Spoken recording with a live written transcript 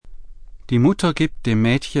Die Mutter gibt dem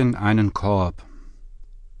Mädchen einen Korb.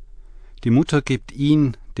 Die Mutter gibt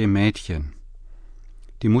ihn dem Mädchen.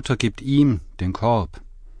 Die Mutter gibt ihm den Korb.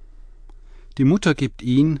 Die Mutter gibt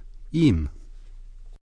ihn ihm.